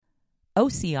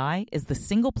OCI is the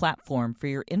single platform for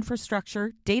your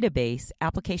infrastructure, database,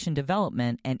 application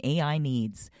development, and AI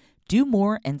needs. Do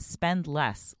more and spend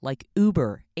less, like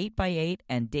Uber, 8x8,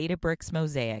 and Databricks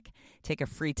Mosaic. Take a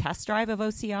free test drive of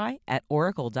OCI at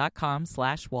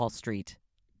oracle.com/Wall Street.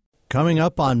 Coming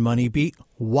up on Money Beat,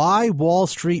 why Wall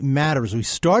Street matters. We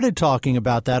started talking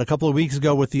about that a couple of weeks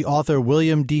ago with the author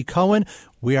William D. Cohan.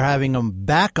 We are having him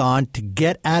back on to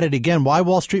get at it again. Why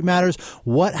Wall Street matters,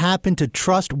 what happened to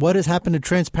trust, what has happened to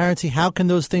transparency, how can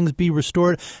those things be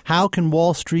restored, how can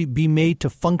Wall Street be made to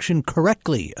function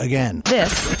correctly again.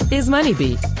 This is Money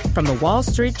Beat from the Wall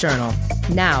Street Journal.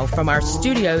 Now from our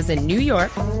studios in New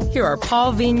York, here are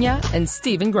Paul Vigna and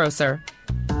Stephen Grosser.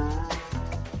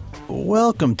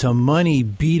 Welcome to Money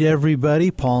Beat,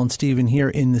 everybody. Paul and Stephen here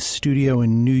in the studio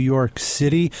in New York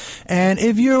City. And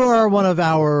if you are one of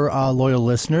our loyal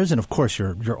listeners, and of course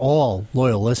you're all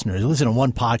loyal listeners, you listen to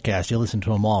one podcast, you listen to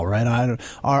them all, right?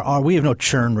 We have no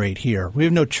churn rate here. We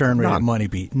have no churn rate at Money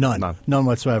Beat. None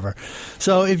whatsoever.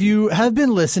 So if you have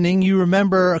been listening, you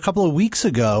remember a couple of weeks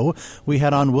ago we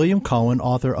had on William Cohan,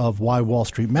 author of Why Wall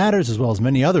Street Matters, as well as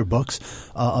many other books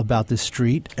about the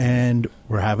street, and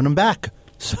we're having him back.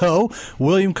 So,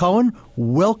 William Cohan,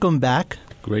 welcome back.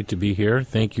 Great to be here.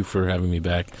 Thank you for having me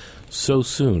back so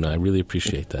soon. I really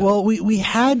appreciate that. Well, we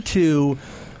had to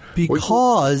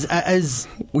because as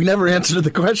we never answered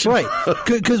the question. Right,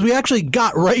 because we actually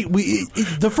got right.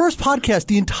 The first podcast,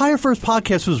 the entire first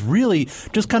podcast was really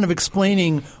just kind of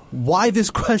explaining why this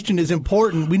question is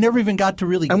important. We never even got to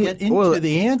really get into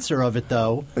the answer of it,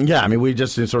 though. Yeah, I mean, we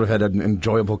just sort of had an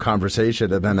enjoyable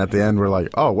conversation, and then at the end we're like,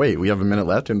 oh, wait, we have a minute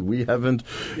left, and we haven't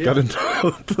got into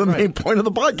the main point of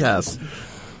the podcast.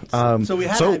 So we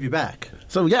had to have you back.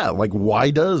 So, yeah, like,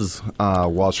 why does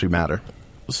Wall Street matter?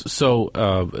 So,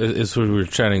 as we were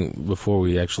chatting before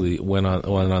we actually went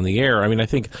on the air, I mean, I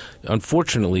think,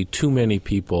 unfortunately, too many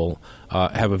people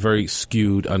have a very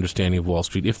skewed understanding of Wall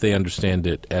Street, if they understand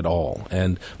it at all.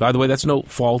 And by the way, that's no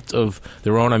fault of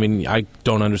their own. I mean, I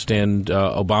don't understand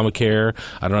Obamacare.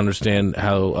 I don't understand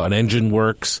how an engine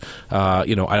works. I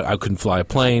couldn't fly a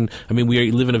plane. I mean, we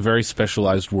live in a very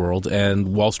specialized world,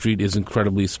 and Wall Street is an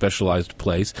incredibly specialized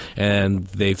place, and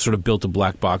they've sort of built a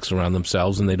black box around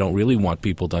themselves, and they don't really want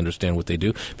people to understand what they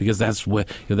do, because that's what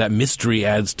that mystery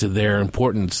adds to their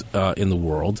importance in the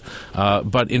world.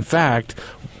 But in fact,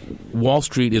 Wall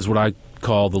Street is what I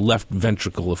call the left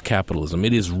ventricle of capitalism.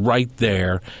 It is right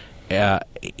there, at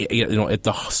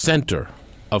the center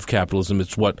of capitalism.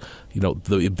 It's what,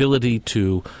 the ability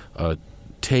to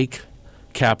take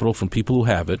capital from people who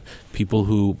have it, people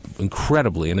who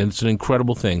incredibly, and it's an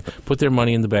incredible thing, put their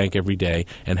money in the bank every day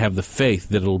and have the faith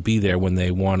that it'll be there when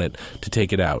they want it to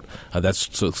take it out. That's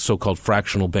so-called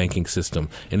fractional banking system.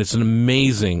 And it's an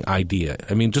amazing idea.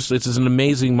 I mean, it's an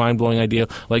amazing, mind-blowing idea.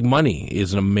 Like money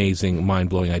is an amazing,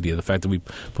 mind-blowing idea, the fact that we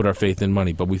put our faith in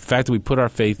money. But the fact that we put our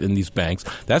faith in these banks,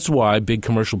 that's why big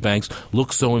commercial banks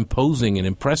look so imposing and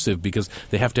impressive, because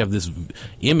they have to have this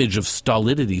image of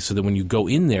stolidity so that when you go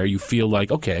in there, you feel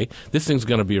like, okay, this thing's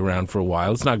going to be around for a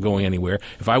while. It's not going anywhere.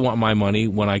 If I want my money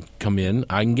when I come in,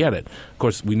 I can get it. Of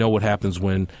course, we know what happens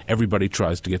when everybody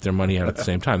tries to get their money out at the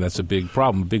same time. That's a big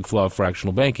problem, a big flaw of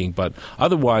fractional banking. But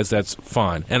otherwise, that's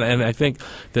fine. And I think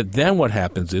that then what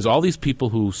happens is all these people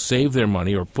who save their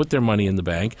money or put their money in the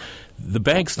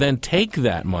banks then take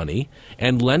that money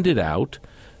and lend it out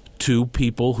to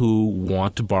people who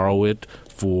want to borrow it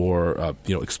for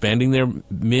expanding their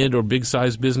mid or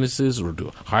big-sized businesses, or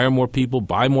to hire more people,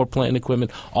 buy more plant and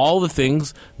equipment, all the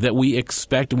things that we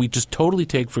expect and we just totally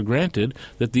take for granted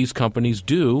that these companies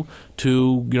do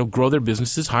to grow their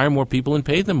businesses, hire more people, and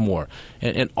pay them more.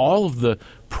 And all of the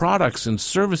products and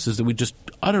services that we just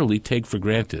utterly take for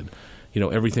granted,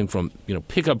 everything from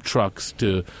pickup trucks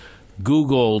to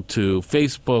Google to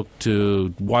Facebook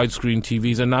to widescreen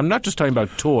TVs. And I'm not just talking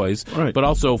about toys, right, but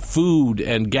also food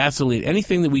and gasoline.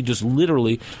 Anything that we just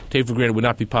literally take for granted would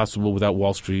not be possible without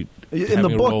Wall Street. In the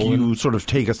book, you sort of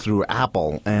take us through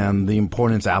Apple and the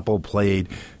importance Apple played,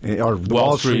 or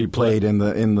Wall Street played in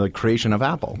the creation of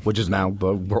Apple, which is now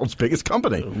the world's biggest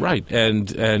company. Right. And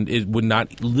it would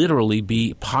not literally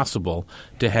be possible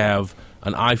to have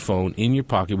an iPhone in your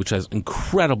pocket, which has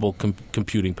incredible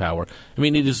computing power. I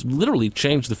mean, it has literally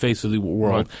changed the face of the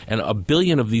world, right, and 1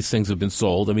 billion of these things have been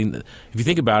sold. I mean, if you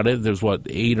think about it, there's,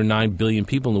 8 or 9 billion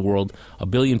people in the world. 1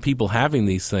 billion people having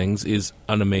these things is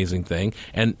an amazing thing.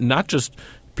 And not just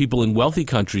people in wealthy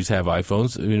countries have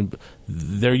iPhones. I mean,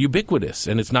 they're ubiquitous.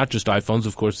 And it's not just iPhones.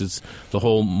 Of course, it's the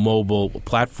whole mobile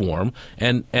platform.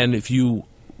 And if you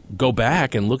go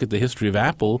back and look at the history of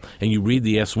Apple and you read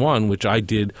the S1, which I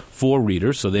did for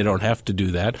readers, so they don't have to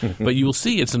do that, but you will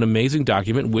see it's an amazing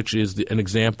document, which is an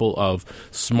example of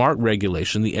smart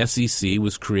regulation. The SEC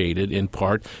was created in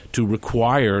part to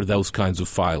require those kinds of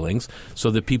filings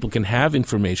so that people can have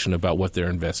information about what they're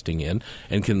investing in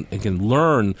and can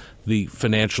learn the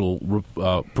financial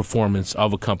performance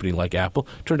of a company like Apple.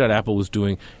 Turned out Apple was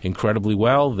doing incredibly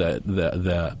well.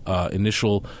 The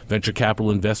initial venture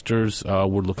capital investors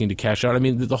were looking to cash out. I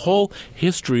mean, the whole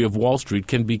history of Wall Street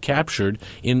can be captured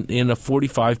in a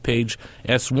 45-page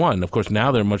S1. Of course,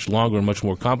 now they're much longer and much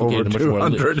more complicated and much more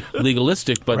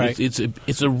legalistic, but right.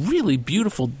 it's a really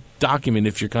beautiful document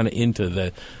if you're kind of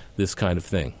into this kind of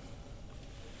thing.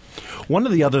 One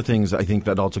of the other things I think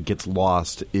that also gets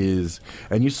lost is,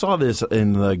 and you saw this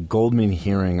in the Goldman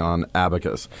hearing on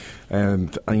Abacus,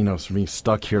 and for me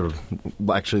stuck here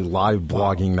actually live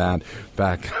blogging that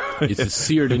back. It's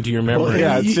seared into your memory. Well,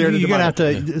 yeah, it's seared into you're my going to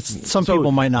have to. Some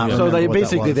people might not. So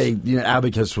remember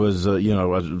Abacus was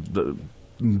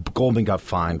Goldman got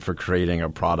fined for creating a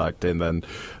product and then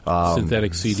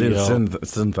synthetic CDO.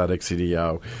 Synthetic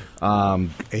CDO.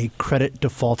 A credit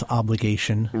default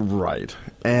obligation. Right.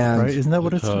 And right? Isn't that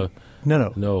what it's?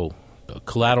 No.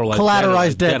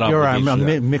 Collateralized debt. You're right.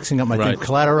 I'm mixing up my thing.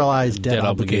 Collateralized debt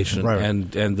obligation. Right.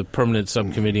 And the Permanent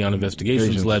Subcommittee on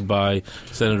Investigations, led by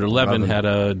Senator Levin, had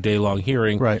a day-long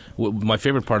hearing. Right. My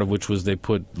favorite part of which was they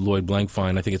put Lloyd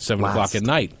Blankfein, I think it's 7 o'clock at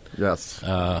night. Yes.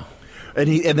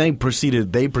 And they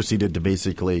proceeded to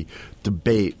basically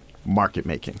debate market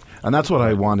making, and that's what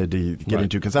I wanted to get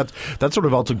into, because that sort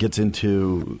of also gets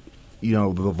into the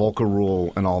Volcker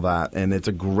rule and all that, and it's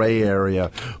a gray area,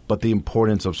 but the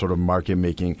importance of sort of market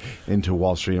making into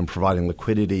Wall Street and providing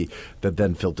liquidity that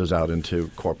then filters out into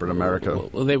corporate America.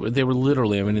 Well, they were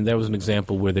literally. I mean, that was an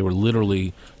example where they were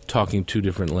literally talking two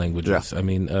different languages. Yeah. I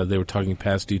mean, they were talking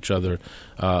past each other.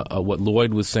 What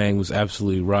Lloyd was saying was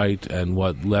absolutely right, and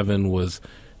what Levin was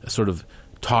sort of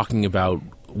talking about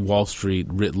Wall Street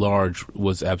writ large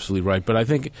was absolutely right. But I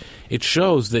think it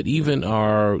shows that even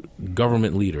our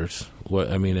government leaders,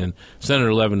 and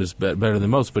Senator Levin is better than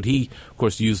most, but he, of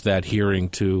course, used that hearing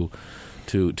to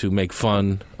make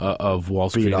fun of Wall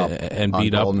Street and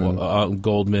beat up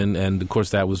Goldman. And, of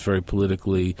course, that was very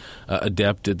politically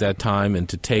adept at that time. And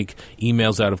to take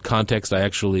emails out of context, I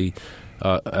actually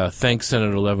thank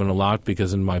Senator Levin a lot,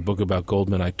 because in my book about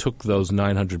Goldman, I took those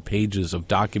 900 pages of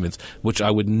documents, which I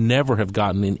would never have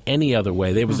gotten in any other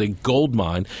way. There was a gold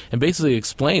mine, and basically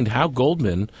explained how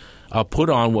Goldman put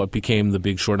on what became The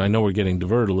Big Short. I know we're getting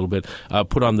diverted a little bit.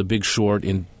 Put on The Big Short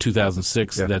in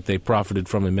 2006 that they profited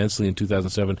from immensely in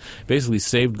 2007. Basically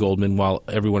saved Goldman while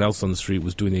everyone else on the street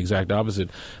was doing the exact opposite.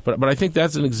 But I think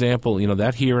that's an example.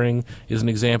 That hearing is an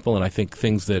example, and I think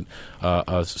things that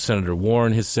Senator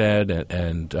Warren has said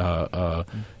and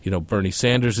Bernie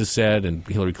Sanders has said and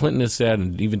Hillary Clinton has said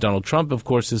and even Donald Trump, of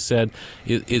course, has said,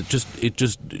 it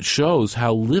just shows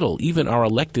how little even our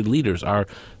elected leaders are.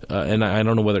 And I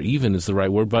don't know whether even is the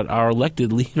right word, but our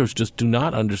elected leaders just do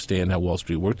not understand how Wall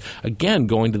Street works. Again,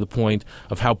 going to the point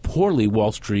of how poorly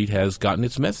Wall Street has gotten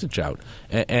its message out.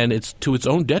 And it's to its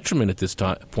own detriment at this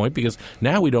point, because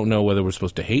now we don't know whether we're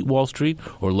supposed to hate Wall Street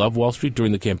or love Wall Street.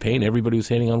 During the campaign, everybody was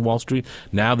hating on Wall Street.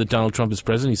 Now that Donald Trump is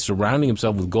president, he's surrounding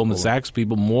himself with Goldman Sachs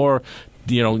people more.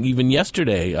 Even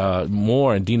yesterday,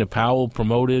 Moore and Dina Powell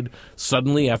promoted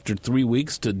suddenly after 3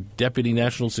 weeks to Deputy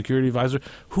National Security Advisor.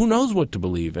 Who knows what to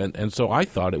believe? And so I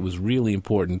thought it was really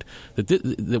important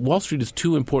that Wall Street is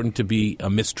too important to be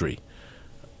a mystery.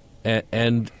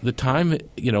 And the time,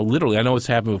 literally, I know it's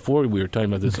happened before. We were talking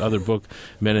about this other book,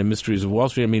 Men and Mysteries of Wall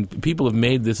Street. I mean, people have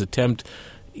made this attempt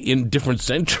in different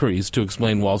centuries to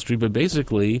explain Wall Street, but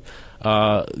basically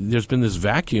there's been this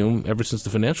vacuum ever since the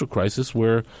financial crisis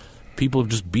where people are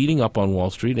just beating up on Wall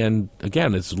Street. And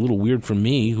again, it's a little weird for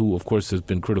me, who of course has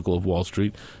been critical of Wall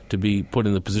Street, to be put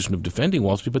in the position of defending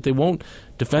Wall Street, but they won't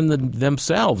defend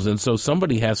themselves. And so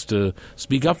somebody has to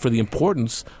speak up for the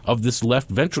importance of this left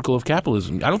ventricle of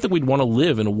capitalism. I don't think we'd want to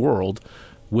live in a world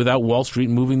without Wall Street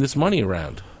moving this money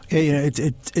around. Yeah,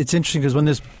 it's interesting,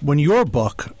 because when your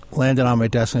book landed on my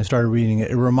desk and I started reading it,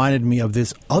 it reminded me of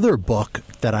this other book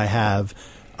that I have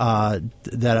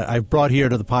that I brought here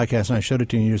to the podcast, and I showed it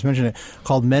to you, and you just mentioned it,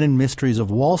 called Men and Mysteries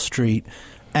of Wall Street.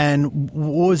 And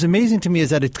what was amazing to me is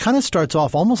that it kind of starts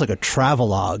off almost like a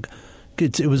travelogue.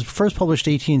 It was first published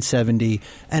 1870,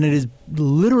 and it is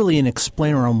literally an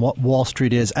explainer on what Wall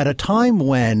Street is at a time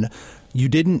when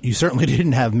You certainly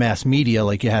didn't have mass media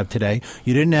like you have today.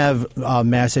 You didn't have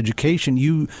mass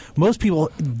education. Most people,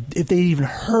 if they even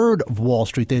heard of Wall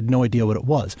Street, they had no idea what it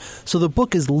was. So the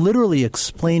book is literally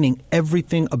explaining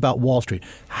everything about Wall Street,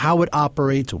 how it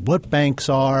operates, what banks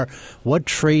are, what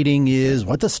trading is,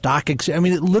 what the stock exchange. I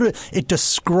mean, it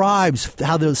describes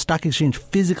how the stock exchange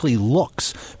physically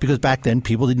looks, because back then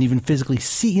people didn't even physically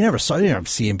see. You didn't have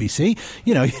CNBC.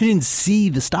 You didn't see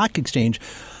the stock exchange.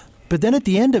 But then at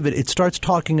the end of it, it starts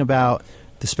talking about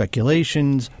the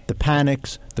speculations, the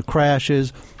panics, the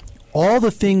crashes, all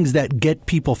the things that get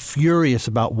people furious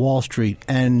about Wall Street.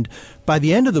 And by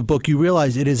the end of the book, you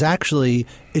realize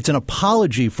it's an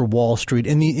apology for Wall Street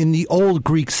in the old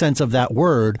Greek sense of that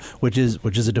word, which is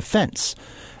a defense.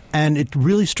 And it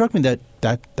really struck me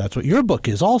that's what your book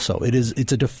is also.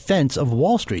 It's a defense of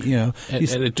Wall Street. And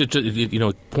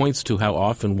it points to how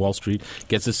often Wall Street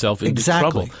gets itself into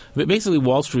trouble. But basically,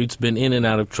 Wall Street's been in and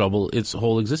out of trouble its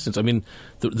whole existence. I mean,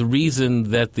 the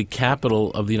reason that the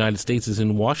capital of the United States is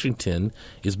in Washington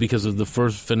is because of the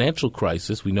first financial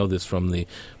crisis. We know this from the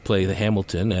play The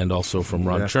Hamilton, and also from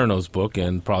Ron Chernow's book,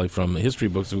 and probably from history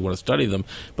books if we want to study them.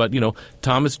 But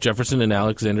Thomas Jefferson and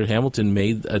Alexander Hamilton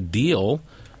made a deal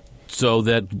so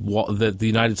that the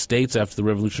United States, after the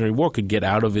Revolutionary War, could get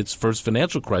out of its first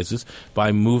financial crisis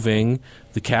by moving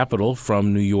the capital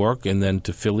from New York and then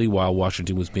to Philly while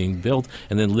Washington was being built,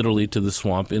 and then literally to the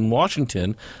swamp in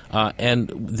Washington.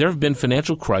 And there have been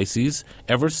financial crises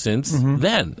ever since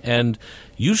then. And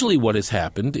usually what has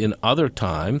happened in other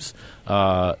times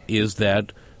is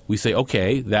that we say,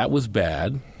 okay, that was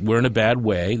bad. We're in a bad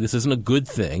way. This isn't a good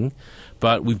thing.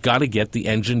 But we've got to get the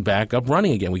engine back up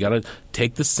running again. We got to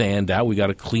take the sand out. We got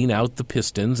to clean out the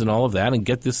pistons and all of that and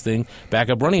get this thing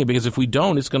back up running. Because if we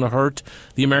don't, it's going to hurt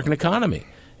the American economy.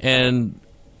 And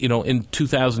in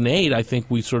 2008, I think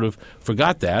we sort of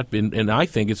forgot that, and I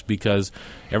think it's because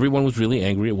everyone was really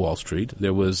angry at Wall Street.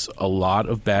 There was a lot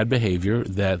of bad behavior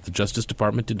that the Justice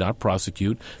Department did not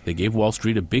prosecute. They gave Wall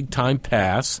Street a big-time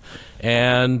pass,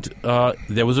 and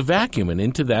there was a vacuum, and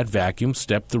into that vacuum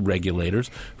stepped the regulators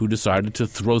who decided to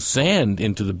throw sand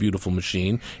into the beautiful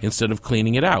machine instead of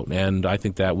cleaning it out, and I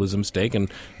think that was a mistake,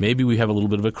 and maybe we have a little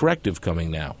bit of a corrective coming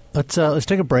now. Let's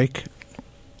take a break.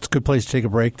 It's a good place to take a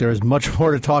break. There is much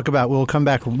more to talk about. We'll come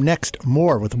back next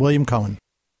more with William Cohan.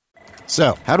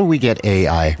 So, how do we get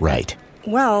AI right?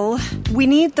 Well, we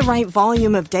need the right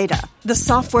volume of data, the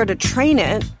software to train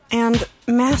it, and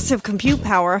massive compute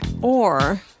power,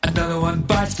 or... Another one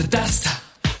bites the dust.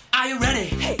 Are you ready?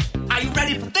 Hey, are you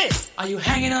ready for this? Are you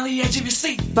hanging on the edge of your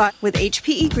seat? But with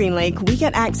HPE GreenLake, we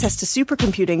get access to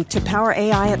supercomputing to power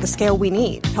AI at the scale we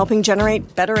need, helping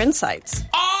generate better insights.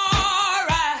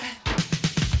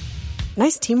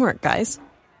 Nice teamwork, guys.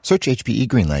 Search HPE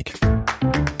GreenLake.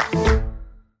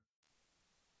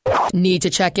 Need to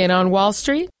check in on Wall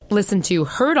Street? Listen to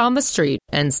Heard on the Street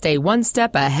and stay one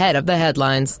step ahead of the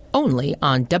headlines. Only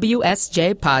on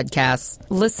WSJ Podcasts.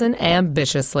 Listen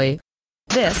ambitiously.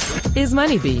 This is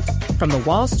Money Beat from the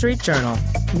Wall Street Journal.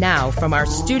 Now from our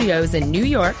studios in New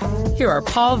York, here are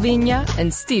Paul Vigna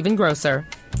and Stephen Grosser.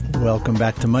 Welcome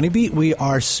back to Money Beat. We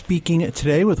are speaking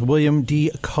today with William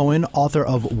D. Cohan, author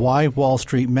of Why Wall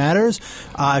Street Matters.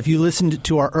 If you listened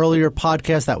to our earlier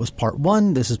podcast, that was part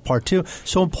 1. This is part 2.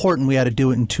 So important we had to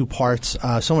do it in 2 parts.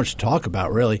 So much to talk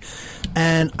about, really.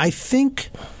 And I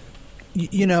think,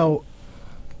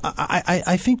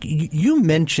 I think you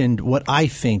mentioned what I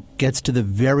think gets to the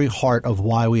very heart of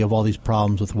why we have all these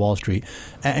problems with Wall Street,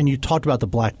 and you talked about the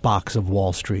black box of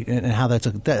Wall Street and how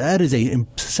that is a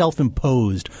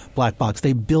self-imposed black box.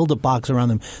 They build a box around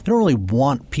them. They don't really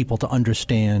want people to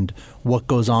understand what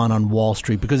goes on Wall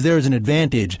Street because there is an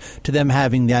advantage to them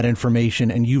having that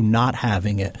information and you not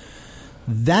having it.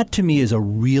 That to me is a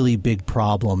really big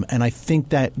problem, and I think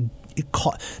that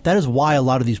that is why a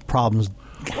lot of these problems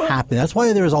happen. That's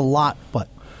why there's a lot, but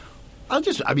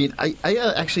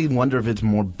I actually wonder if it's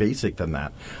more basic than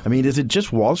that. I mean, is it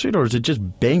just Wall Street or is it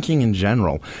just banking in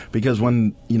general? Because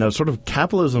when, sort of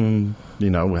capitalism,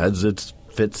 has its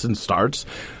fits and starts,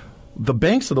 the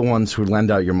banks are the ones who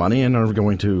lend out your money and are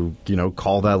going to,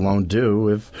 call that loan due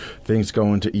if things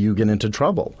you get into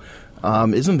trouble.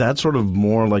 Isn't that sort of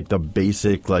more like the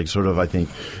basic, I think,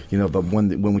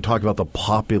 when we talk about the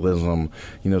populism,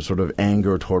 sort of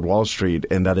anger toward Wall Street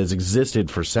and that has existed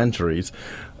for centuries,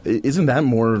 isn't that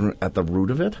more at the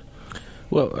root of it?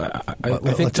 Well,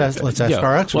 I think let's ask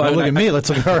our expert. Well, look at me. Let's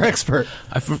look at our expert.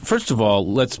 First of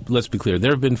all, let's be clear.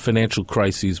 There have been financial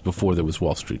crises before there was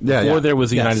Wall Street. Before there was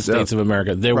the United States of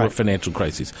America, there were financial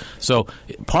crises. So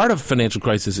part of financial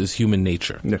crisis is human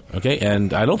nature. Yeah. Okay,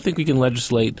 and I don't think we can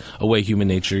legislate away human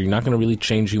nature. You're not going to really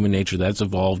change human nature. That's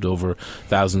evolved over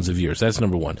thousands of years. That's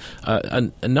number one.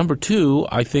 And number two,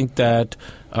 I think that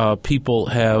people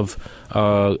have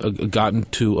gotten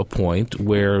to a point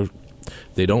where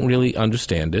they don't really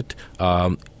understand it.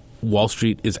 Wall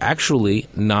Street is actually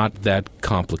not that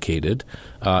complicated.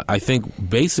 I think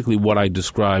basically what I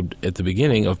described at the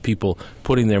beginning of people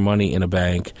putting their money in a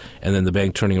bank and then the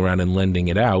bank turning around and lending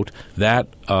it out, that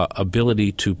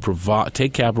ability to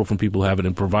take capital from people who have it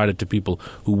and provide it to people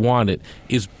who want it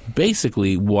is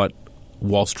basically what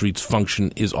Wall Street's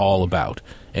function is all about.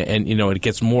 And it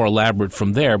gets more elaborate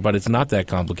from there, but it's not that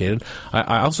complicated.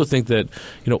 I also think that,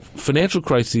 financial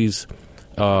crises,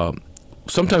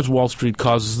 sometimes Wall Street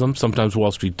causes them. Sometimes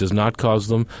Wall Street does not cause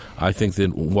them. I think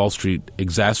that Wall Street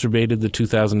exacerbated the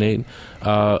 2008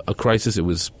 crisis. It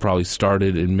was probably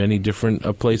started in many different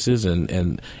places.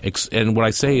 And what I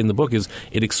say in the book is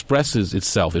it expresses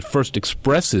itself. It first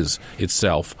expresses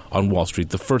itself on Wall Street.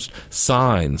 The first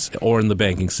signs, or in the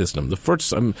banking system. The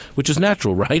first, which is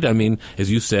natural, right? I mean,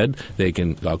 as you said, they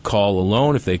can call a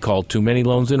loan if they call too many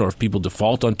loans in, or if people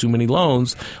default on too many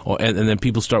loans, and then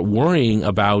people start worrying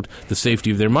about the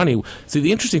safety of their money. See,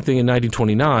 the interesting thing in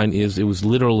 1929 is it was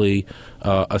literally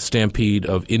a stampede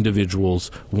of individuals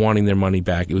wanting their money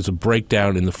back. It was a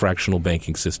breakdown in the fractional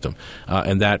banking system,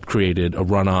 and that created a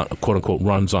run on, quote unquote,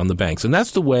 runs on the banks. And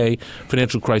that's the way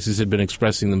financial crises had been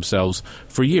expressing themselves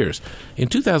for years. In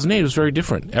 2008, it was very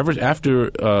different.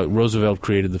 After Roosevelt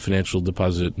created the Financial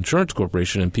Deposit Insurance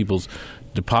Corporation, and people's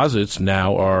deposits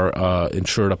now are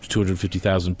insured up to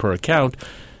 $250,000 per account.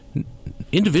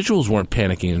 Individuals weren't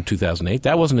panicking in 2008.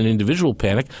 That wasn't an individual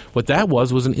panic. What that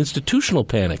was an institutional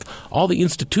panic. All the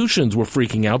institutions were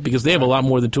freaking out because they have a lot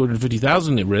more than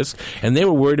 $250,000 at risk, and they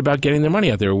were worried about getting their money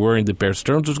out. They were worried that Bear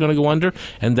Stearns was going to go under,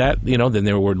 and that then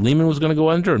they were worried Lehman was going to go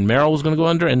under, and Merrill was going to go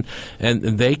under, and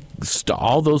they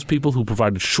all those people who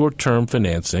provided short-term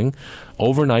financing,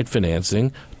 overnight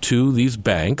financing to these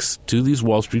banks, to these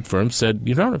Wall Street firms, said,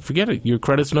 forget it, your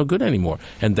credit's no good anymore.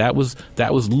 And that was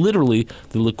literally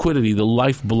the liquidity, the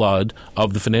lifeblood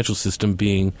of the financial system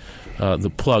being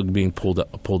the plug being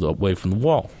pulled away from the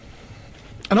wall.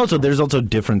 And also, there's also a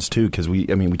difference, too, because we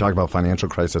talk about financial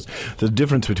crisis. There's a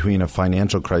difference between a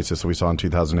financial crisis that we saw in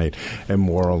 2008 and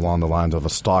more along the lines of a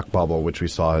stock bubble, which we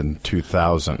saw in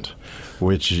 2000,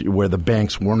 where the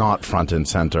banks were not front and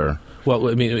center. Well,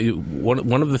 I mean,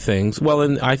 one of the things. Well,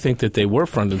 and I think that they were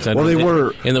front and center. Well, they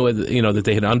were in the way that, that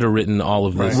they had underwritten all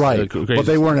of this. Right, but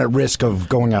they weren't at risk of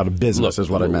going out of business. Is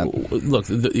what I meant. Look,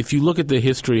 if you look at the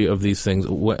history of these things,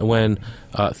 when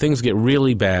things get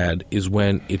really bad, is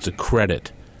when it's a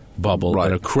credit bubble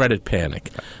and a credit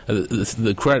panic.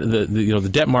 The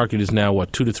debt market is now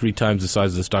 2 to 3 times the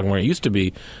size of the stock market. It used to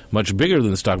be much bigger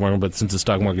than the stock market, but since the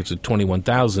stock market's at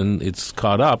 21,000, it's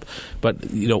caught up. But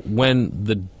when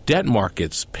the debt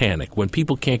markets panic, when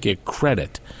people can't get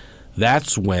credit,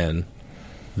 that's when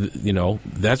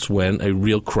a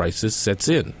real crisis sets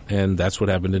in, and that's what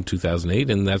happened in 2008,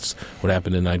 and that's what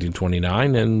happened in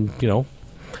 1929, and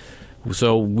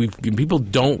So people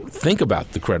don't think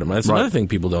about the credit market. That's another thing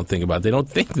people don't think about. They don't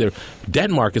think they're debt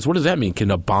markets. What does that mean?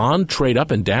 Can a bond trade up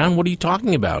and down? What are you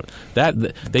talking about?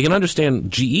 That they can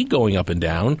understand GE going up and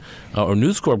down or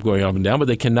News Corp going up and down, but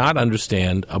they cannot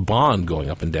understand a bond going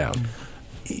up and down.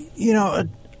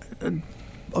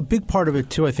 A big part of it,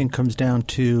 too, I think, comes down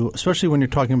to, especially when you're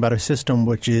talking about a system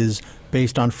which is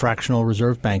based on fractional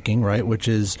reserve banking, right, which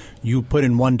is you put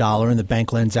in $1 and the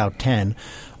bank lends out 10.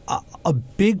 A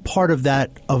big part of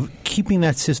that, of keeping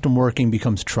that system working,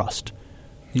 becomes trust.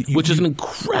 Which is an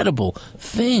incredible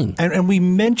thing. And we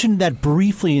mentioned that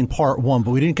briefly in part one,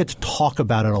 but we didn't get to talk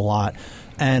about it a lot.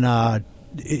 And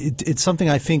it's something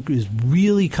I think is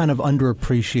really kind of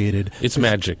underappreciated. It's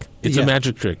magic. It's a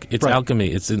magic trick. It's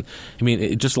alchemy.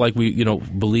 Just like we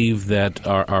believe that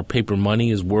our paper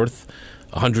money is worth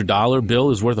 $100 bill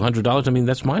is worth $100. I mean,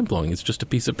 that's mind blowing. It's just a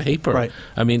piece of paper. Right.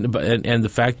 I mean, and the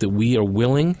fact that we are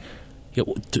willing,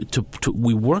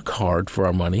 we work hard for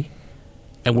our money,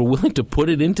 and we're willing to put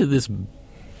it into this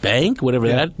bank, whatever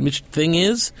that thing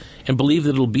is, and believe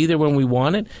that it'll be there when we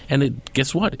want it. And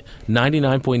guess what?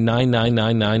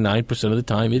 99.99999% of the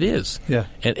time, it is. Yeah.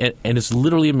 And it's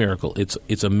literally a miracle.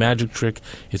 It's a magic trick.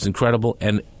 It's incredible.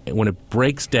 And when it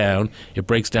breaks down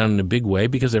in a big way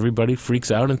because everybody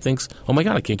freaks out and thinks, oh, my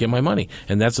God, I can't get my money.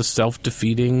 And that's a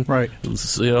self-defeating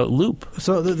loop.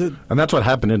 So and that's what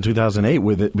happened in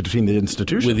 2008 between the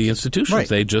institutions. With the institutions. Right.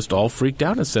 They just all freaked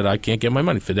out and said, I can't get my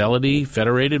money. Fidelity,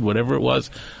 Federated, whatever it was,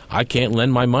 I can't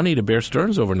lend my money to Bear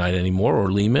Stearns overnight anymore,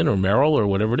 or Lehman or Merrill or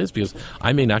whatever it is, because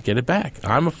I may not get it back.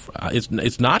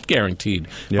 It's not guaranteed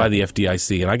by the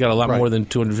FDIC, and I got a lot more than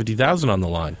 $250,000 on the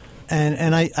line.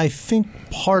 And I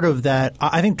think part of that,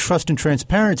 I think trust and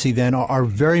transparency then are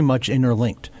very much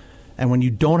interlinked. And when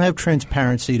you don't have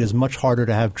transparency, it is much harder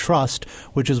to have trust,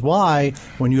 which is why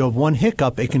when you have one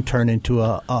hiccup, it can turn into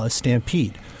a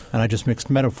stampede. And I just mixed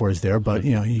metaphors there, but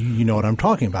you know what I'm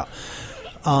talking about.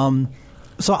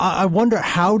 So I wonder,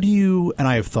 how do you, and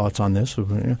I have thoughts on this,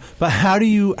 but how do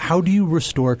you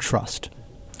restore trust?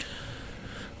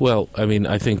 Well, I mean,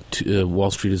 I think Wall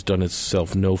Street has done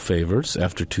itself no favors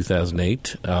after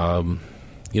 2008.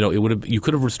 You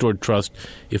could have restored trust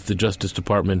if the Justice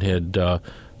Department had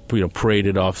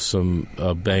paraded off some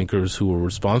bankers who were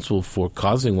responsible for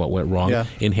causing what went wrong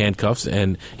in handcuffs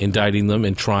and indicting them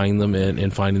and trying them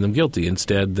and finding them guilty.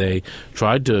 Instead, they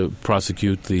tried to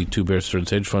prosecute the two Bear Stearns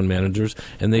hedge fund managers,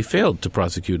 and they failed to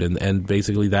prosecute, and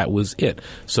basically that was it.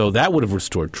 So that would have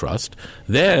restored trust.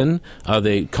 Then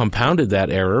they compounded that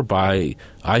error by,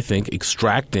 I think,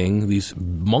 extracting these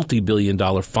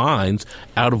multi-billion-dollar fines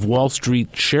out of Wall Street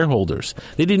shareholders.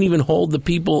 They didn't even hold the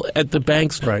people at the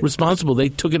banks responsible. They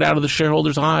took it out of the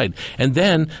shareholders' hide. And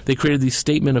then they created the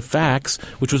statement of facts,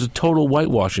 which was a total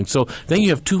whitewashing. So then you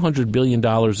have $200 billion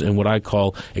in what I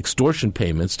call extortion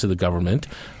payments to the government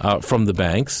from the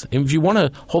banks. And if you want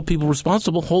to hold people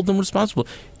responsible, hold them responsible.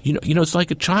 You know, it's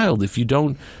like a child. If you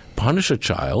don't punish a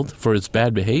child for its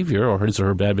bad behavior or his or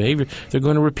her bad behavior, they're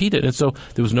going to repeat it. And so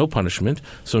there was no punishment.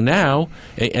 So now,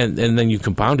 and then you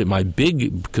compound it, my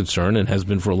big concern, and has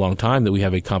been for a long time, that we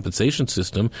have a compensation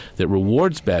system that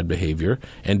rewards bad behavior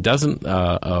and doesn't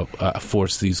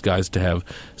force these guys to have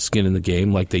skin in the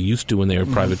game like they used to when they were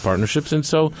private partnerships. And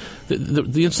so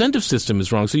the incentive system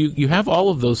is wrong. So you have all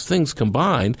of those things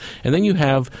combined, and then you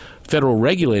have federal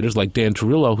regulators like Dan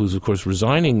Tarullo, who's, of course,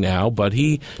 resigning now, but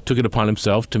he took it upon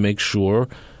himself to make sure,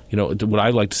 what I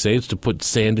like to say is to put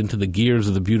sand into the gears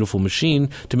of the beautiful machine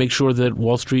to make sure that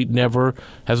Wall Street never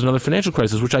has another financial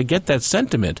crisis, which I get that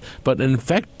sentiment. But in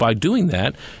effect, by doing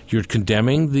that, you're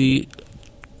condemning the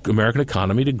American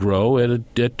economy to grow at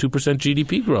 2%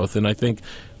 GDP growth. And I think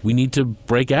we need to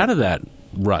break out of that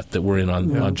rut that we're in on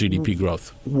GDP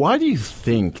growth. Why do you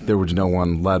think there was no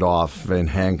one let off in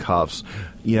handcuffs?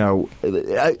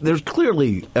 There's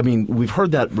clearly, we've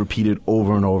heard that repeated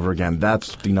over and over again.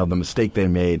 That's, the mistake they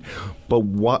made. But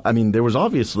was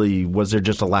there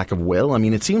just a lack of will?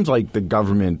 It seems like the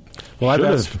government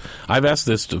I've asked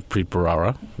this to Preet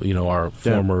Bharara, our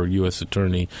former U.S.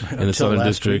 attorney in the Southern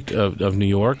District of New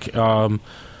York.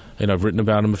 And I've written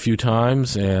about him a few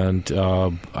times, and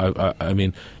I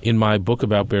mean, in my book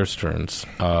about Bear Stearns,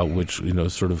 which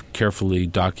sort of carefully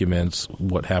documents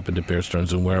what happened at Bear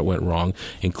Stearns and where it went wrong,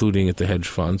 including at the hedge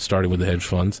funds, starting with the hedge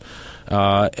funds,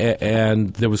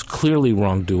 and there was clearly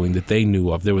wrongdoing that they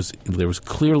knew of. There was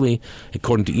clearly,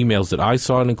 according to emails that I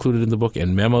saw and included in the book,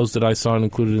 and memos that I saw and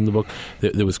included in the book,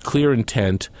 there was clear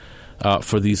intent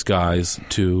for these guys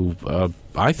to,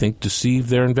 I think, deceive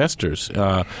their investors.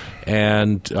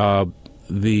 And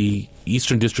the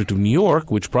Eastern District of New York,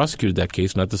 which prosecuted that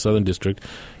case, not the Southern District,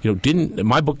 didn't.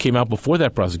 My book came out before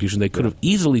that prosecution. They could have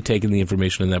easily taken the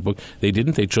information in that book. They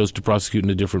didn't. They chose to prosecute in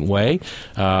a different way.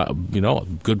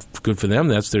 Good for them.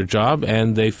 That's their job,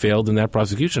 and they failed in that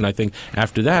prosecution. I think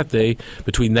after that,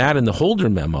 between that and the Holder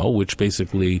memo, which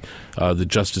basically the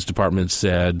Justice Department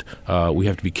said we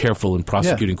have to be careful in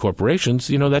prosecuting corporations,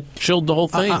 that chilled the whole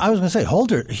thing. I was going to say,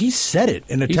 Holder, he said it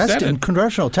in in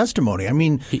congressional testimony. I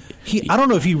don't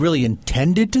know if he really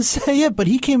intended to say it, but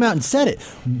he came out and said it.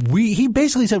 He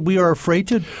basically said we are afraid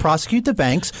to prosecute the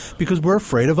banks because we're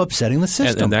afraid of upsetting the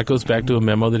system. And that goes back to a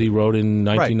memo that he wrote in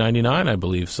 1999, I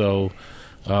believe. So,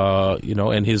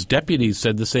 and his deputies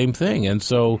said the same thing. And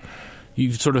so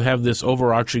you sort of have this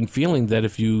overarching feeling that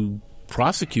if you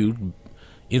prosecute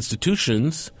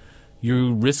institutions,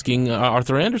 you're risking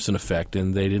Arthur Andersen effect,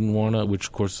 and they didn't want to, which,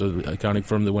 of course, the accounting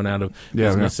firm that went out of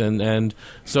business. And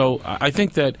so I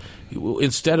think that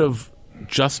instead of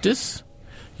justice,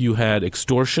 you had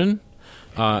extortion,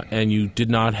 and you did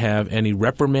not have any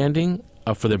reprimanding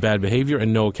for their bad behavior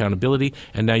and no accountability,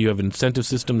 and now you have an incentive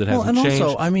system that hasn't changed.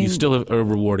 Also, you still are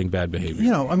rewarding bad behavior.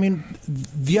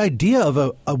 The idea of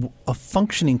a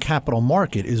functioning capital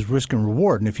market is risk and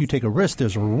reward, and if you take a risk,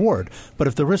 there's a reward. But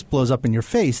if the risk blows up in your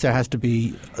face, there has to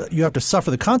be you have to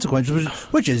suffer the consequences,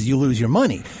 which is you lose your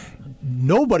money.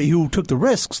 Nobody who took the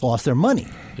risks lost their money.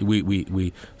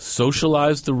 We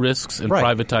socialized the risks and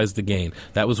privatized the gain.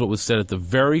 That was what was said at the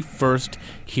very first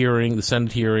hearing, the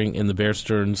Senate hearing in the Bear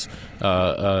Stearns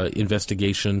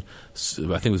investigation.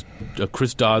 I think it was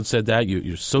Chris Dodd said that.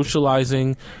 You're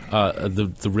socializing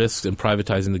the risks and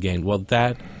privatizing the gain. Well,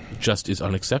 that just is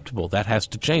unacceptable. That has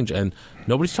to change, and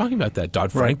nobody's talking about that.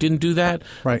 Dodd-Frank didn't do that.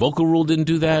 Volcker Rule didn't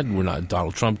do that. We're not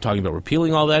Donald Trump talking about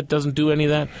repealing all that. Doesn't do any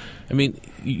of that. I mean,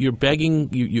 you're begging,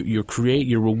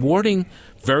 you're rewarding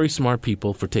very smart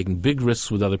people for taking big risks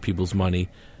with other people's money,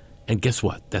 and guess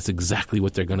what? That's exactly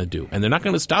what they're going to do, and they're not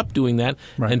going to stop doing that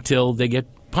until they get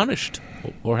punished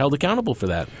or held accountable for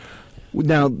that.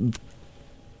 Now,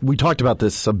 we talked about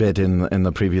this a bit in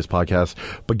the previous podcast,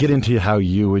 but get into how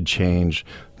you would change,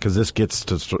 because this gets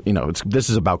to this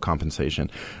is about compensation.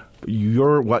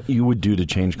 What you would do to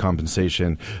change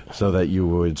compensation so that you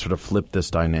would sort of flip this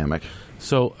dynamic.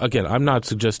 So, again, I'm not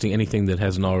suggesting anything that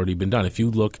hasn't already been done. If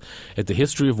you look at the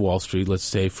history of Wall Street, let's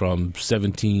say from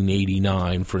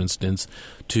 1789, for instance,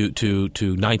 to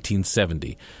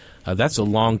 1970, that's a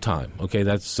long time. Okay,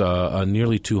 that's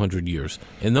nearly 200 years.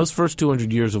 In those first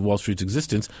 200 years of Wall Street's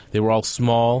existence, they were all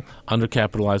small,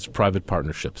 undercapitalized private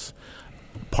partnerships.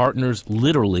 Partners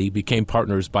literally became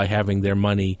partners by having their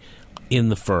money in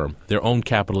the firm, their own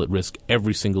capital at risk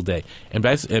every single day. And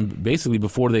basically,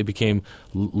 before they became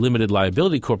limited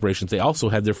liability corporations, they also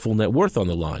had their full net worth on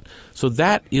the line. So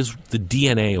that is the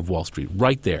DNA of Wall Street,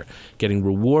 right there, getting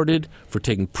rewarded for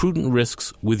taking prudent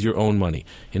risks with your own money.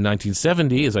 In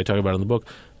 1970, as I talk about in the book,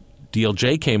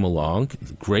 DLJ came along,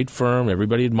 great firm,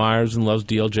 everybody admires and loves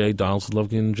DLJ, Donaldson,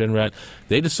 Lufkin, and Jenrette.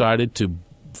 They decided to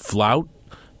flout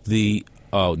the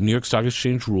New York Stock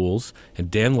Exchange rules,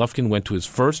 and Dan Lufkin went to his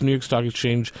first New York Stock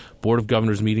Exchange Board of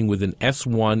Governors meeting with an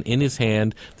S-1 in his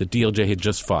hand that DLJ had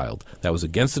just filed. That was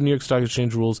against the New York Stock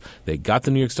Exchange rules. They got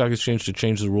the New York Stock Exchange to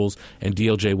change the rules, and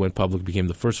DLJ went public, became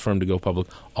the first firm to go public.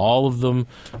 All of them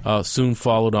soon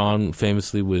followed on,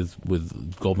 famously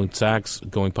with Goldman Sachs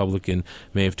going public in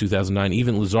May of 2009.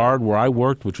 Even Lazard, where I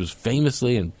worked, which was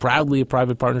famously and proudly a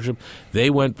private partnership, they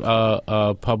went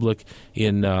public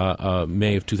in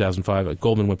May of 2005.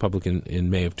 Goldman went public in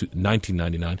May of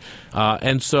 1999.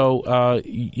 And so,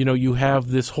 you have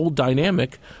this whole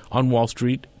dynamic on Wall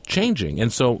Street changing.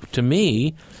 And so, to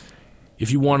me,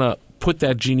 if you want to put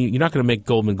that genie, you're not going to make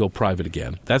Goldman go private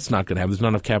again. That's not going to happen. There's not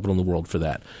enough capital in the world for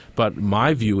that. But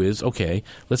my view is, okay,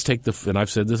 let's take and I've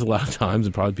said this a lot of times,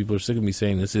 and probably people are sick of me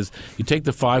saying this, is you take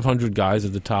the 500 guys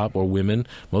at the top, or women,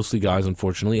 mostly guys,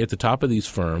 unfortunately, at the top of these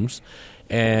firms,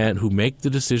 and who make the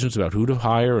decisions about who to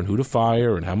hire and who to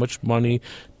fire and how much money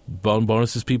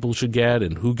bonuses people should get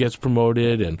and who gets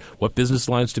promoted and what business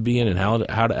lines to be in and how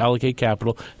to allocate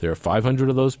capital. There are 500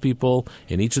 of those people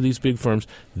in each of these big firms.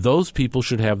 Those people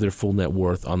should have their full net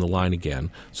worth on the line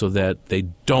again so that they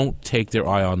don't take their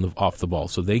eye off the ball.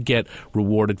 So they get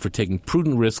rewarded for taking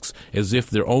prudent risks as if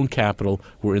their own capital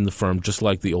were in the firm, just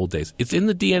like the old days. It's in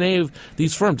the DNA of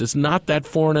these firms. It's not that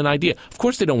foreign an idea. Of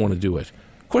course they don't want to do it.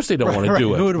 Of course they don't want to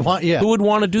do it. Who would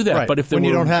want to do that? Right. But if you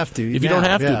don't have to. If you don't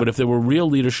have to. But if there were real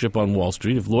leadership on Wall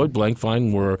Street, if Lloyd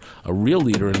Blankfein were a real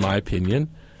leader, in my opinion,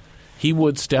 he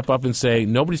would step up and say,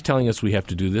 nobody's telling us we have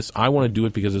to do this. I want to do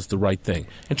it because it's the right thing.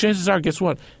 And chances are, guess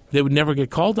what? They would never get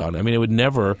called on. I mean, it would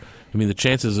never. I mean, the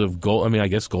chances of I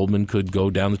guess Goldman could go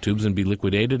down the tubes and be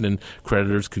liquidated, and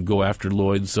creditors could go after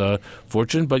Lloyd's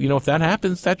fortune. But if that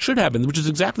happens, that should happen, which is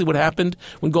exactly what happened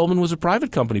when Goldman was a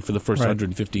private company for the first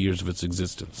 150 years of its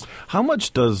existence. How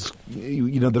much does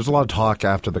there's a lot of talk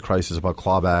after the crisis about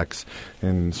clawbacks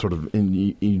and sort of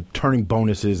in turning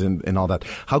bonuses and all that.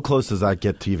 How close does that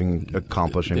get to even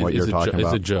accomplishing what you're talking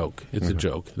about? It's a joke. It's a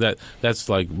joke. That's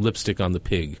like lipstick on the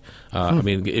pig. I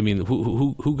mean,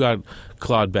 who got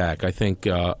clawed back? I think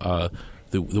the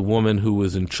woman who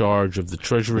was in charge of the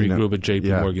Treasury group at J.P.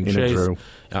 Morgan Chase,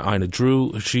 Ina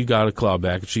Drew, she got a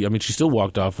clawback. She still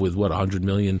walked off with $100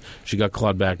 million. She got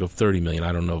clawed back of $30 million.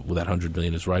 I don't know if that $100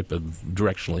 million is right, but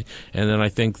directionally. And then I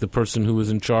think the person who was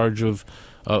in charge of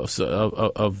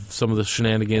some of the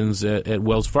shenanigans at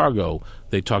Wells Fargo,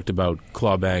 they talked about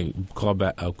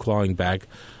clawing back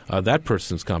that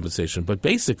person's compensation. But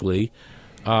basically,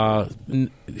 can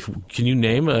you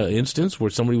name an instance where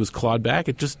somebody was clawed back?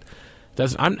 It just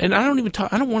doesn't. I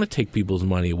don't want to take people's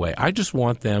money away. I just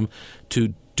want them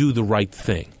to do the right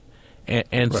thing.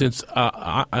 And since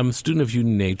I'm a student of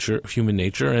human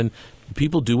nature, and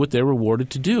people do what they're rewarded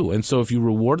to do. And so if you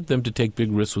reward them to take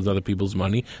big risks with other people's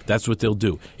money, that's what they'll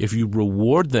do. If you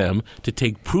reward them to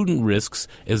take prudent risks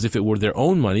as if it were their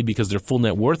own money because their full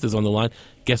net worth is on the line,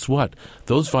 guess what?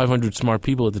 Those 500 smart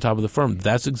people at the top of the firm,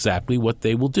 that's exactly what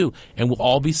they will do. And we'll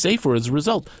all be safer as a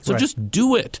result. So just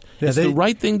do it. Yeah, it's the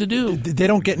right thing to do. They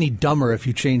don't get any dumber if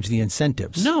you change the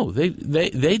incentives. No,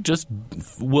 they just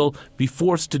will be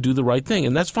forced to do the right thing.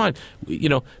 And that's fine.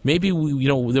 Maybe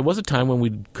there was a time when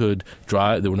we could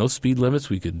drive. There were no speed limits.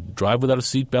 We could drive without a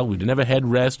seatbelt. We didn't have a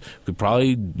headrest. We could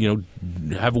probably,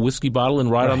 have a whiskey bottle and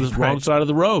ride on the wrong side of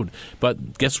the road.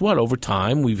 But guess what? Over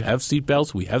time, we have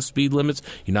seatbelts. We have speed limits.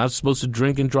 You're not supposed to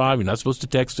drink and drive. You're not supposed to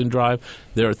text and drive.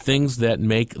 There are things that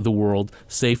make the world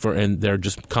safer, and they're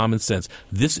just common sense.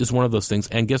 This is one of those things.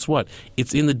 And guess what?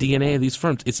 It's in the DNA of these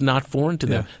firms. It's not foreign to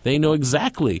them. They know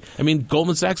exactly. I mean,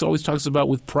 Goldman Sachs always talks about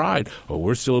with pride,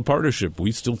 we're still a partnership.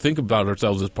 We still think about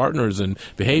ourselves as partners and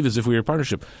behave as if we were a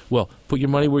partnership. Well, put your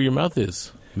money where your mouth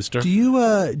is, mister. Do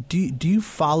you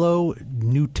follow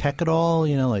new tech at all?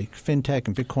 Like fintech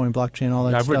and Bitcoin, blockchain, all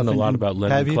that stuff? I've written a lot about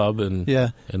Lending Club and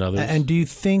others. And do you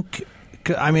think?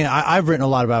 I mean, I've written a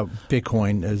lot about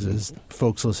Bitcoin, as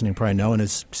folks listening probably know, and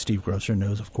as Steve Grosser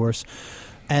knows, of course.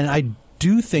 And I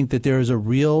do think that there is a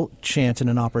real chance and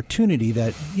an opportunity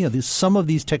that some of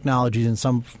these technologies in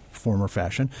some form or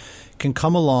fashion can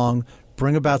come along,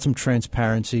 bring about some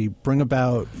transparency, bring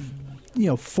about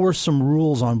force some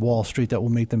rules on Wall Street that will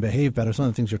make them behave better. Some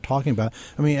of the things you're talking about.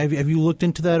 I mean, have you looked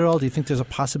into that at all? Do you think there's a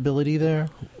possibility there?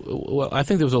 Well, I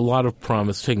think there was a lot of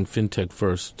promise, taking fintech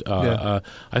first. I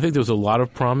think there was a lot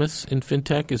of promise in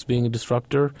fintech as being a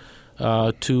disruptor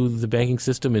to the banking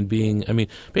system and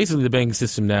basically the banking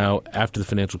system now after the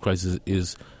financial crisis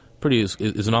is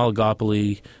an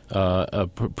oligopoly,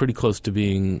 pretty close to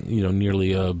being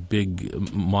nearly a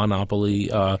big monopoly.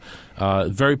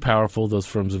 Very powerful. Those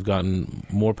firms have gotten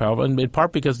more powerful, and in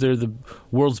part because they're the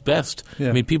world's best. Yeah.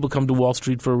 I mean, people come to Wall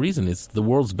Street for a reason. It's the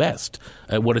world's best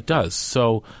at what it does.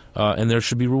 So, and there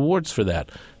should be rewards for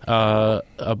that.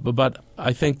 But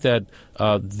I think that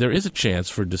there is a chance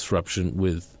for disruption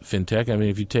with fintech. I mean,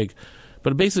 if you take.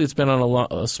 But basically, it's been on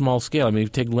a small scale. I mean, if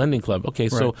you take Lending Club, okay,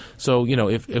 right. so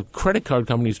if a credit card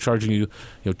company is charging you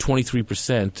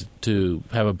 23% to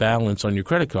have a balance on your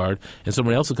credit card, and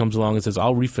someone else comes along and says,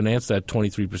 "I'll refinance that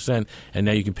 23%, and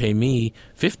now you can pay me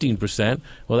 15%."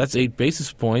 Well, that's 8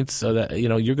 basis points. So that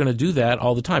you're going to do that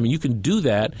all the time, and you can do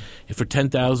that for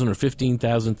 $10,000 or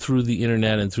 $15,000 through the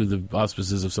internet and through the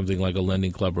auspices of something like a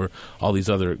Lending Club or all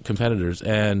these other competitors,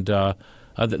 and.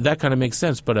 That kind of makes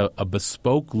sense, but a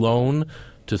bespoke loan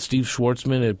to Steve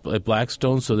Schwartzman at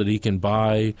Blackstone so that he can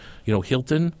buy,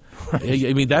 Hilton.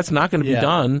 I mean, that's not going to be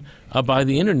done by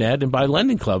the internet and by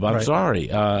Lending Club. I'm sorry.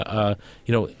 For a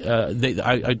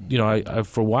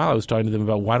while I was talking to them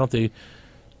about why don't they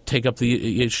take up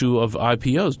the issue of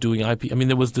IPOs, doing I mean,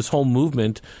 there was this whole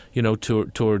movement,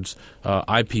 towards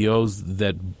IPOs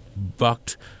that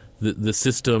bucked the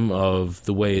system of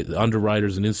the way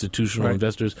underwriters and institutional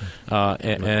investors,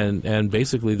 and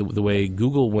basically the way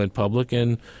Google went public,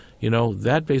 and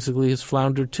that basically has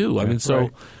floundered too. I mean, so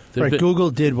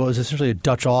Google did what was essentially a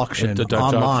Dutch auction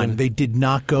online. They did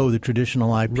not go the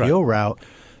traditional IPO route.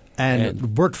 And it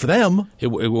worked for them. It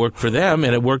worked for them,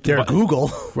 and it worked. They're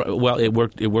Google. Well, it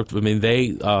worked. I mean,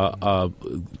 they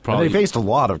probably they faced a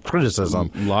lot of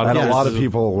criticism. A lot of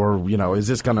people were, is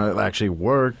this going to actually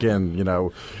work? And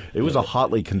it was a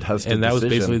hotly contested. And that decision.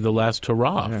 was basically the last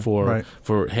hurrah for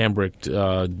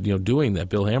Hambrecht, doing that.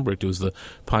 Bill Hambrecht, who was the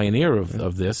pioneer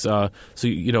of this. So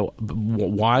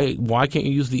why can't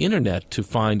you use the internet to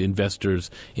find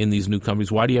investors in these new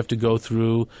companies? Why do you have to go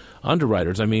through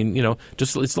underwriters? I mean,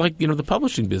 it's like the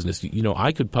publishing business.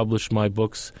 I could publish my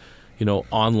books,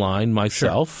 online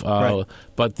myself,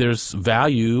 but there's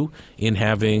value in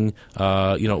having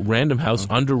Random House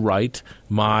underwrite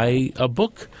my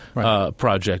book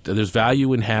project. There's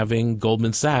value in having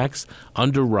Goldman Sachs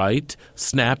underwrite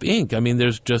Snap Inc. I mean,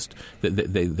 there's just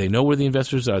they know where the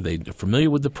investors are. They're familiar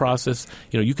with the process.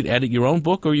 You could edit your own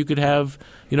book, or you could have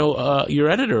your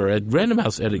editor at Random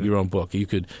House edit your own book. You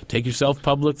could take yourself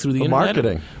public through the internet.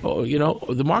 Marketing.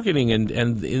 The marketing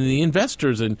and the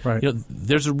investors, and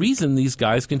there's a reason these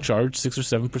guys can charge 6 or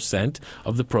 7%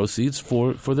 of the proceeds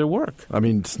for their work. I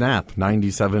mean, Snap,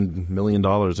 $97 million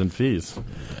in fees.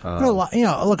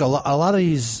 Look, a lot of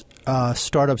these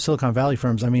startup Silicon Valley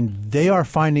firms, I mean, they are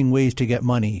finding ways to get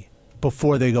money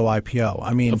before they go IPO.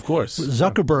 I mean, of course,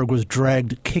 Zuckerberg was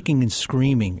dragged kicking and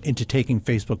screaming into taking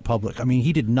Facebook public. I mean,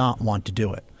 he did not want to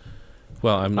do it.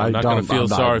 Well, I'm not going to feel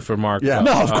sorry for Mark. Yeah.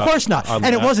 No, of course not.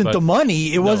 And it wasn't the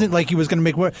money. It wasn't like he was going to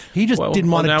make more. He just didn't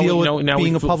want to deal with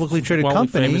being a publicly traded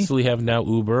company. We famously have now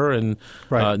Uber and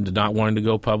not wanting to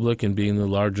go public and being the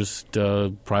largest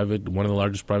one of the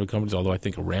largest private companies, although I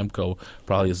think Aramco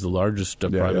probably is the largest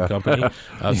private company.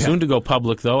 Soon to go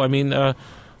public, though. I mean,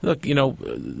 look,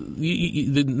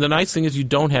 the nice thing is you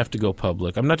don't have to go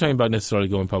public. I'm not talking about necessarily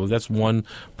going public. That's one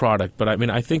product. But, I mean,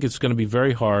 I think it's going to be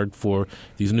very hard for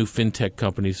these new fintech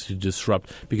companies to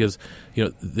disrupt because,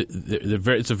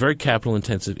 it's a very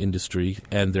capital-intensive industry,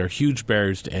 and there are huge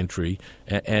barriers to entry.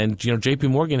 And J.P.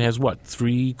 Morgan has, close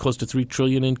to $3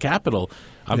 trillion in capital.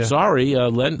 I'm sorry,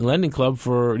 Lending Club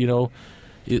for,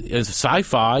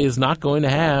 sci-fi is not going to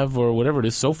have, or whatever it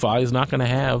is, SoFi is not going to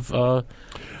have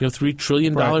 $3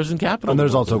 trillion in capital. And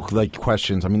there's also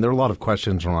questions. I mean, there are a lot of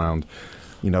questions around,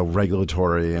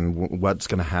 regulatory and what's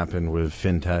going to happen with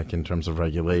fintech in terms of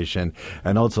regulation,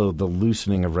 and also the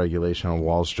loosening of regulation on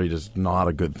Wall Street is not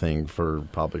a good thing for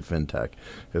public fintech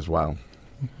as well.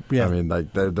 Yeah. I mean,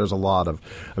 there's a lot of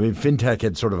 – I mean, fintech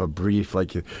had sort of a brief –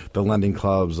 like the lending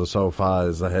clubs, the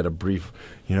SoFis, they had a brief,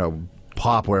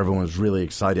 pop where everyone was really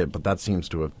excited, but that seems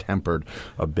to have tempered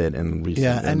a bit in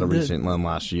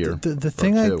last year. The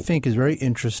thing I think is very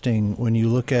interesting when you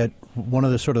look at one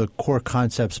of the sort of core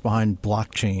concepts behind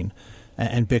blockchain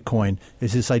and Bitcoin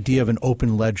is this idea of an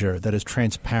open ledger that is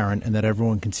transparent and that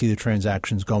everyone can see the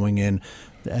transactions going in.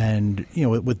 And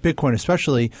with Bitcoin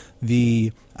especially,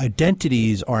 the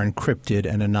identities are encrypted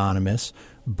and anonymous,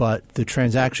 but the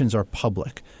transactions are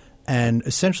public. And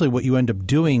essentially what you end up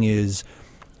doing is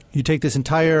you take this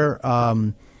entire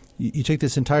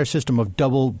system of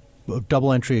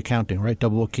double entry accounting, right?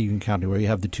 Double bookkeeping accounting, where you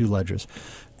have the two ledgers,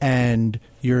 and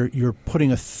you're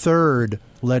putting a third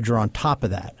ledger on top of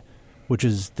that, which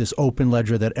is this open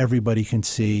ledger that everybody can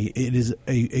see. It is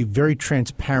a very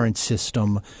transparent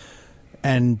system,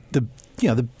 and the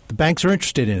banks are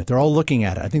interested in it. They're all looking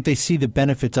at it. I think they see the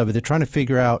benefits of it. They're trying to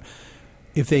figure out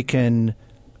if they can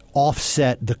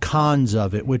offset the cons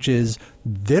of it, which is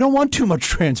they don't want too much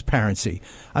transparency.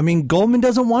 I mean, Goldman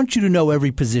doesn't want you to know every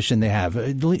position they have.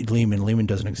 Lehman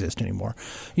doesn't exist anymore.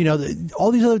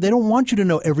 All these they don't want you to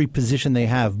know every position they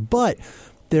have. But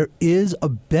there is a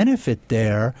benefit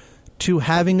there to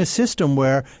having a system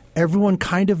where everyone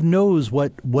kind of knows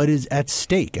what is at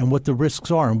stake and what the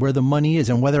risks are and where the money is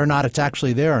and whether or not it's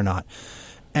actually there or not.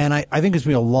 And I think it's going to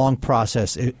be a long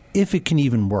process if it can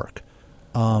even work.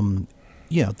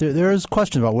 There is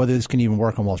questions about whether this can even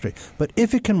work on Wall Street. But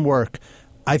if it can work,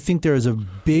 I think there is a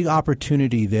big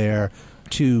opportunity there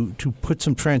to put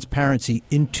some transparency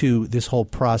into this whole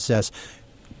process,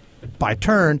 by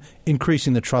turn,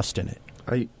 increasing the trust in it.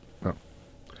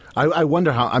 I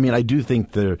wonder how – I mean, I do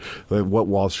think what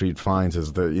Wall Street finds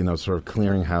is the, sort of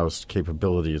clearinghouse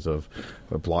capabilities of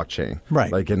blockchain.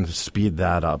 Right. Like, and speed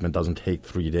that up. It doesn't take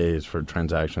 3 days for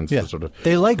transactions to sort of –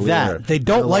 They like clear. that. They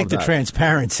don't like the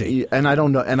transparency. And I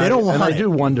don't know – and I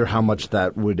do it. wonder how much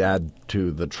that would add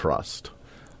to the trust,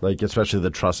 like especially the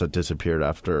trust that disappeared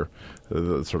after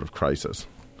the sort of crisis.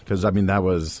 Because, I mean, that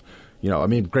was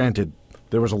granted –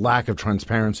 there was a lack of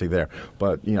transparency there,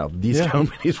 but these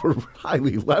companies were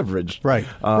highly leveraged, right?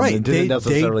 And didn't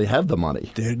necessarily have the money.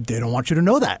 They don't want you to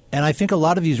know that, and I think a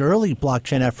lot of these early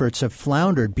blockchain efforts have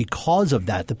floundered because of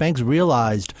that. The banks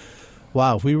realized,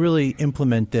 wow, if we really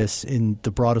implement this in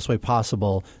the broadest way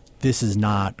possible, this is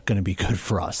not going to be good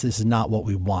for us. This is not what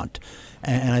we want.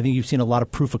 And I think you've seen a lot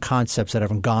of proof of concepts that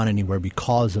haven't gone anywhere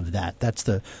because of that. That's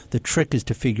the trick, is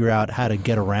to figure out how to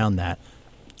get around that.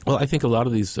 Well, I think a lot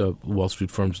of these Wall Street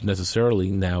firms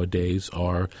necessarily nowadays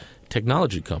are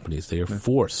technology companies. They are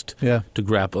forced to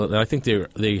grapple. And I think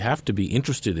they have to be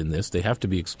interested in this. They have to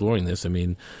be exploring this. I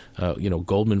mean,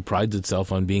 Goldman prides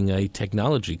itself on being a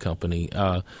technology company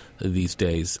these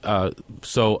days.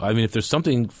 So, I mean, if there's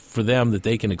something for them that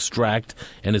they can extract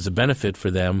and is a benefit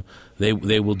for them,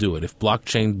 they will do it. If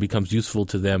blockchain becomes useful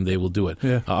to them, they will do it.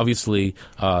 Yeah. Obviously,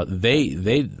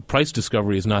 price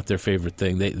discovery is not their favorite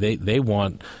thing. They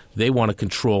want to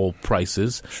control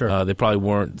prices. Sure. They probably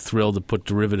weren't thrilled to put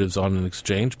derivatives on an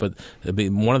exchange, but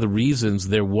one of the reasons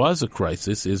there was a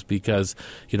crisis is because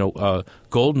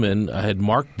Goldman had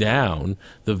marked down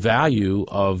the value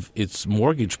of its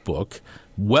mortgage book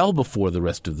well before the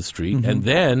rest of the street, and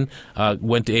then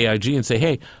went to AIG and say,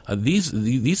 hey,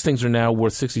 these things are now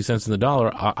worth 60 cents in the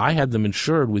dollar. I had them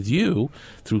insured with you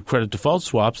through credit default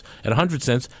swaps at 100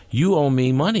 cents. You owe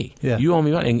me money. Yeah. You owe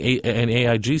me money. And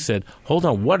AIG said, hold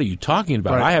on, what are you talking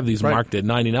about? Right. I have these Right. marked at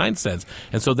 99 cents.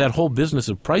 And so that whole business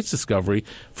of price discovery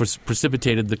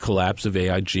precipitated the collapse of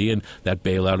AIG and that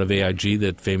bailout of AIG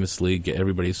that famously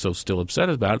everybody is so still upset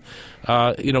about.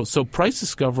 So price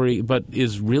discovery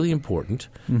is really important.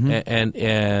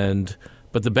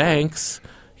 But the banks,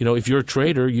 if you're a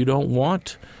trader, you don't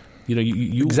want,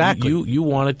 Exactly. you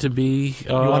want it to be,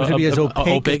 want it to be as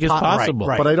opaque as possible.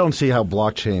 Right. But I don't see how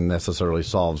blockchain necessarily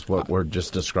solves what we're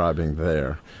just describing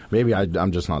there. Maybe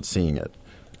I'm just not seeing it.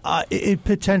 It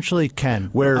potentially can.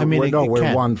 Where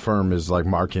can. one firm is like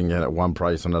marking it at one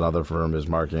price and another firm is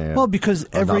marking it. Well, because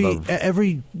you want to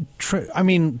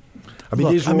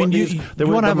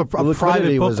have a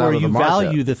private book where you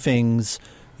value the things.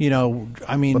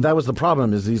 But that was the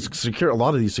problem. Is a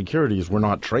lot of these securities were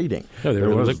not trading. No, they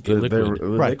were liquid. They were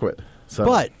liquid. So.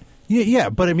 But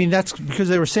that's because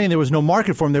they were saying there was no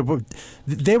market for them.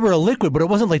 They were illiquid, but it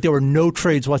wasn't like there were no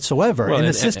trades whatsoever. Well, in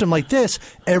a system like this,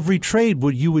 every trade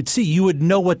you would see, you would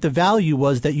know what the value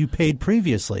was that you paid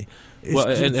previously. One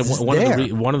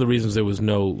of the reasons there was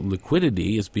no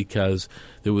liquidity is because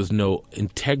there was no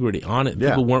integrity on it.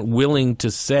 People weren't willing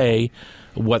to say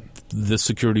what the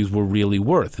securities were really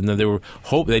worth, and then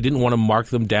they didn't want to mark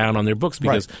them down on their books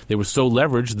because they were so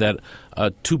leveraged that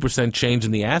a 2% change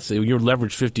in the asset, you're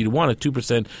leveraged 50 to 1, a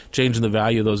 2% change in the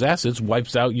value of those assets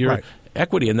wipes out your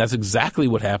equity, and that's exactly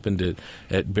what happened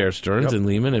at Bear Stearns and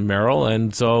Lehman and Merrill,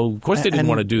 and so of course they didn't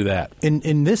want to do that.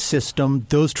 In this system,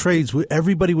 those trades,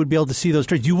 everybody would be able to see those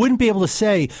trades. You wouldn't be able to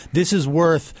say this is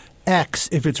worth X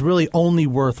if it's really only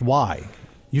worth Y.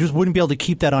 You just wouldn't be able to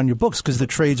keep that on your books because the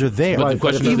trades are there. But the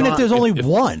question even is if there's only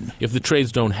one. If the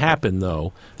trades don't happen,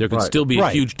 though, there could still be a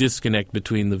huge disconnect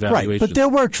between the valuations. Right, but there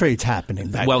were trades happening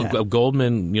back then.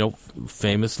 Goldman,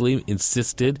 famously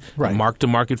insisted,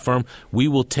 mark-to-market firm, we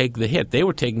will take the hit. They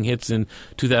were taking hits in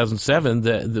 2007,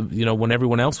 when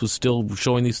everyone else was still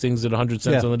showing these things at 100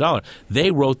 cents on the dollar. They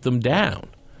wrote them down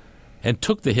and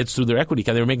took the hits through their equity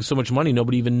account. They were making so much money,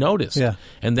 nobody even noticed. Yeah.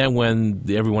 And then when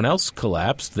everyone else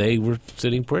collapsed, they were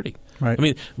sitting pretty. Right. I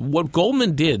mean, what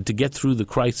Goldman did to get through the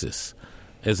crisis,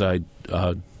 as I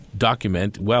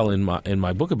document in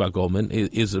my book about Goldman,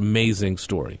 is an amazing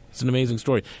story. It's an amazing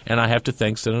story. And I have to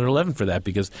thank Senator Levin for that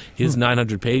because his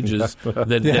 900 pages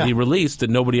that he released that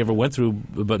nobody ever went through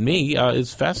but me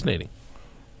is fascinating.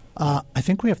 I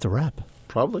think we have to wrap.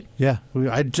 Probably. Yeah.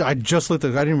 I just looked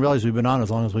at I didn't realize we've been on as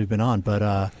long as we've been on, but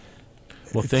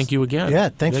well, thank you again. Yeah,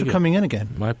 thanks for coming in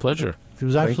again. My pleasure. It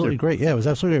was absolutely great. Yeah, it was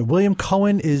absolutely great. William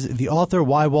Cohan is the author.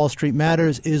 Why Wall Street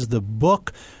Matters is the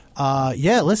book.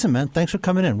 Listen, man, thanks for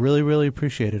coming in. Really, really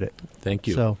appreciated it. Thank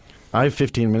you. So I have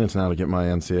 15 minutes now to get my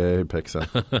NCAA picks in.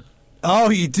 Oh,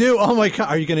 you do? Oh my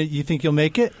God! You think you'll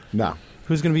make it? No.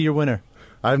 Who's going to be your winner?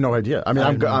 I have no idea. I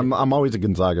mean, I'm always a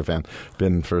Gonzaga fan.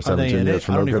 Been for 17 years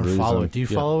for no good reason. Follow it. Do you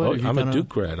follow it? I'm a Duke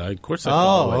grad. Of course I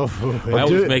follow it. I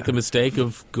always make the mistake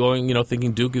of going,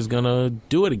 thinking Duke is going to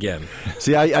do it again.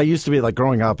 See, I used to be,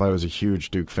 growing up, I was a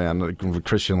huge Duke fan, with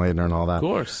Christian Laettner and all that. Of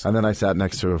course. And then I sat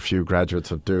next to a few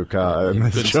graduates of Duke. You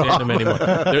couldn't stand them anymore.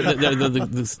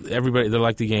 They're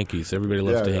like the Yankees. Everybody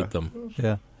loves to hate them.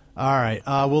 Yeah. All right.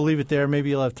 We'll leave it there. Maybe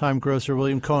you'll have time, Grocer.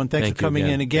 William Cohan, thanks for coming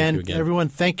in again. Everyone,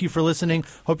 thank you for listening.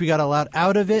 Hope you got a lot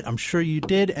out of it. I'm sure you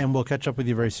did, and we'll catch up with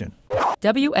you very soon.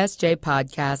 WSJ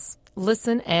Podcasts.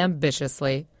 Listen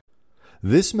ambitiously.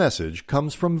 This message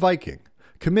comes from Viking,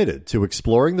 committed to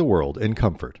exploring the world in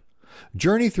comfort.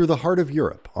 Journey through the heart of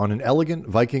Europe on an elegant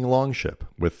Viking longship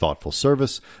with thoughtful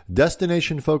service,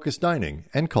 destination-focused dining,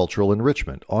 and cultural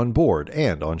enrichment on board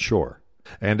and on shore.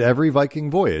 And every Viking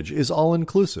voyage is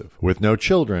all-inclusive, with no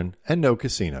children and no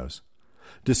casinos.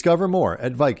 Discover more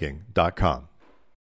at Viking.com.